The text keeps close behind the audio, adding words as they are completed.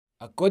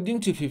According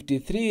to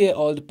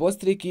 53-year-old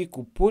Postricky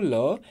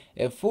Kupulo,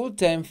 a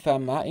full-time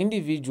farmer,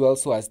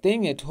 individuals who are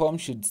staying at home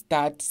should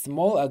start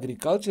small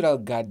agricultural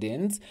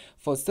gardens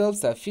for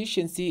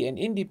self-sufficiency and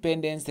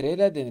independence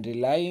rather than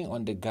relying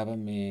on the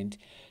government.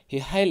 He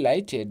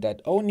highlighted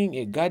that owning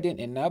a garden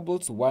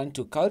enables one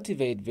to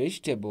cultivate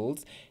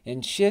vegetables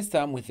and share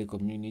some with the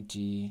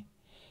community.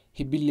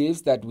 He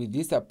believes that with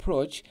this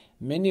approach,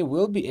 many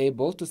will be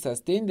able to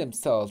sustain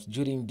themselves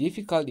during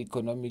difficult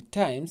economic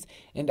times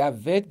and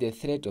avert the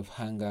threat of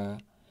hunger.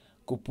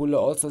 Kupulo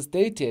also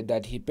stated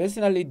that he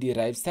personally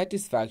derives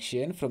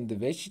satisfaction from the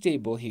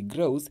vegetable he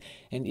grows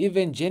and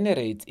even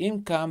generates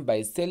income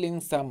by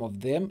selling some of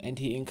them, and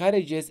he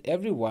encourages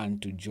everyone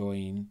to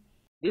join.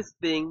 This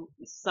thing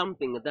is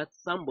something that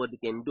somebody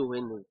can do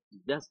when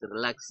just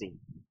relaxing.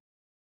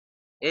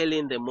 Early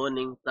in the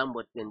morning,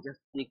 somebody can just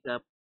pick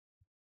up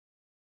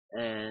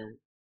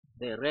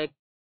the rake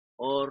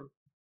or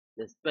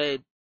the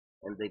spade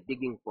and the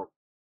digging fork.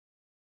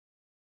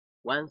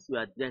 Once you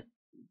are just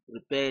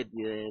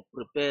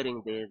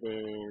preparing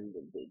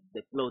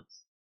the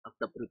clothes,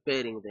 after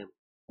preparing them,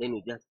 then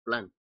you just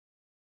plant.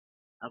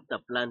 After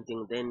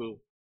planting, then you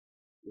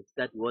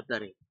start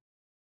watering.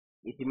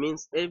 It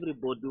means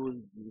everybody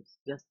who is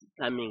just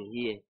coming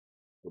here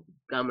to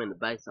come and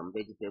buy some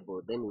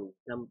vegetable, then you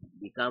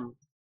become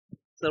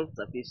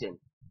self-sufficient.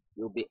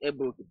 You'll be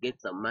able to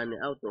get some money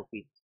out of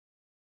it,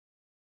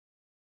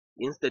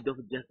 instead of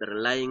just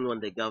relying on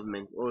the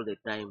government all the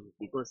time,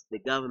 because the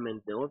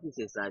government, the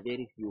offices are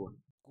very few.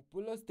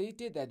 Kupulo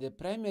stated that the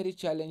primary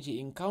challenge he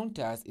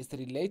encounters is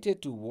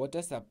related to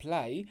water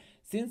supply,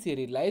 since he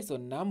relies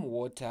on NAM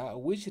water,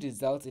 which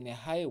results in a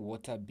high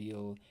water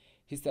bill.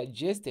 He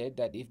suggested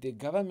that if the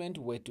government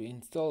were to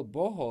install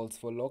boreholes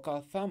for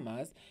local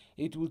farmers,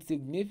 it would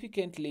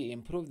significantly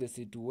improve the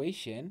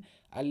situation,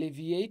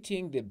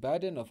 alleviating the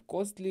burden of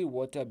costly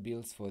water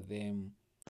bills for them.